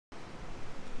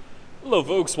Hello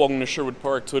folks, welcome to Sherwood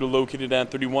Park Toyota, located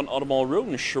at 31 Automall Road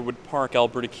in Sherwood Park,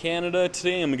 Alberta, Canada.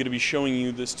 Today I'm going to be showing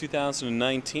you this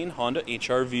 2019 Honda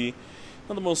HR-V. One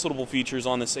of the most notable features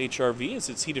on this HR-V is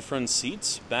its heated front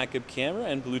seats, backup camera,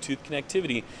 and Bluetooth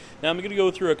connectivity. Now I'm going to go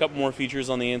through a couple more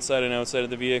features on the inside and outside of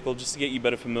the vehicle just to get you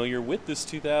better familiar with this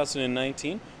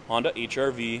 2019 Honda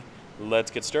HR-V.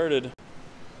 Let's get started.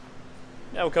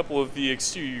 Now, a couple of the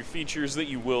exterior features that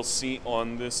you will see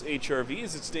on this HR-V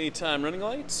is its daytime running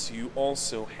lights. You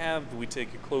also have, we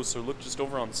take a closer look just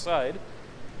over on the side,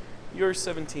 your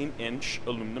 17-inch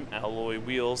aluminum alloy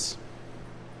wheels.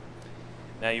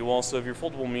 Now you also have your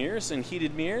foldable mirrors and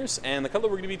heated mirrors, and the color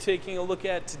we're going to be taking a look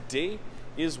at today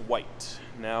is white.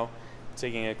 Now,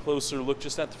 taking a closer look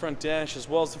just at the front dash as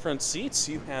well as the front seats,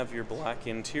 you have your black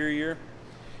interior,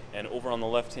 and over on the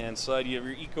left-hand side you have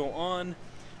your Eco On,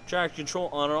 traction control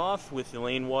on and off with the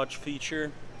lane watch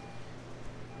feature,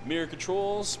 mirror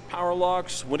controls, power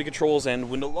locks, window controls, and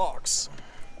window locks.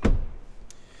 A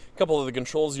couple of the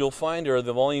controls you'll find are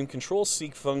the volume control,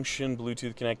 seek function,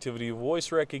 Bluetooth connectivity,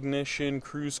 voice recognition,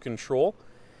 cruise control,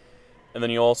 and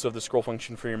then you also have the scroll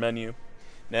function for your menu.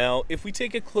 Now, if we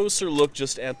take a closer look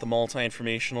just at the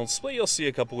multi-informational display, you'll see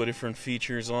a couple of different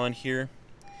features on here.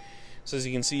 So as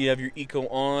you can see, you have your Eco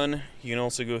On. You can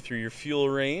also go through your fuel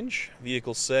range,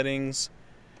 vehicle settings,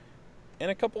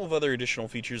 and a couple of other additional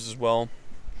features as well.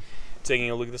 Taking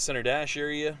a look at the center dash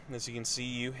area, as you can see,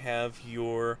 you have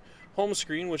your home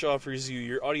screen, which offers you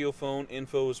your audio phone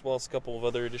info as well as a couple of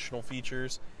other additional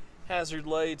features. Hazard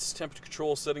lights, temperature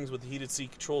control settings with the heated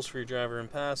seat controls for your driver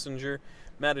and passenger,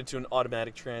 mounted to an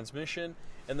automatic transmission.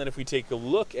 And then if we take a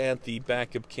look at the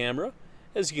backup camera,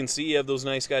 as you can see, you have those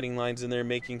nice guiding lines in there,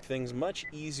 making things much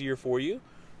easier for you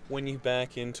when you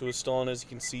back into a stall. And as you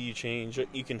can see, you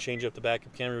can change up the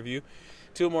backup camera view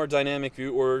to a more dynamic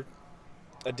view or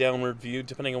a downward view,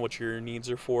 depending on what your needs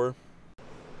are for.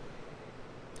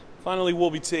 Finally,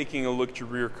 we'll be taking a look at your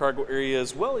rear cargo area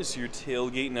as well as your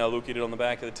tailgate. Now located on the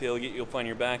back of the tailgate, you'll find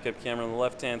your backup camera on the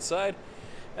left-hand side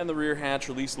and the rear hatch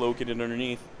release located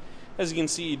underneath. As you can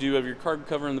see, you do have your cargo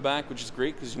cover in the back, which is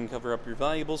great because you can cover up your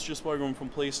valuables just while you're going from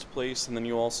place to place. And then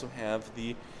you also have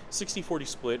the 60-40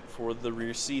 split for the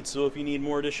rear seat. So if you need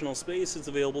more additional space, it's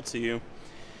available to you.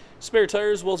 Spare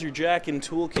tires as well as your jack and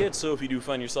toolkit. So if you do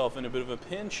find yourself in a bit of a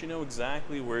pinch, you know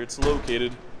exactly where it's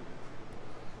located.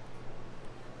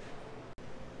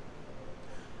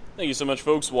 Thank you so much,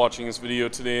 folks, for watching this video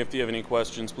today. If you have any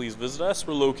questions, please visit us.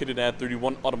 We're located at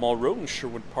 31 Automall Road in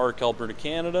Sherwood Park, Alberta,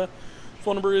 Canada.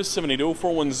 Phone number is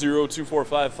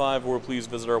 780-410-2455, or please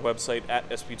visit our website at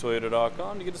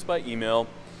sptoyota.com to get us by email.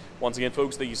 Once again,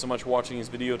 folks, thank you so much for watching this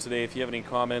video today. If you have any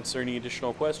comments or any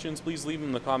additional questions, please leave them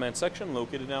in the comment section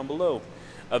located down below.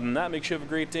 Other than that, make sure you have a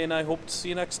great day, and I hope to see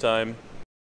you next time.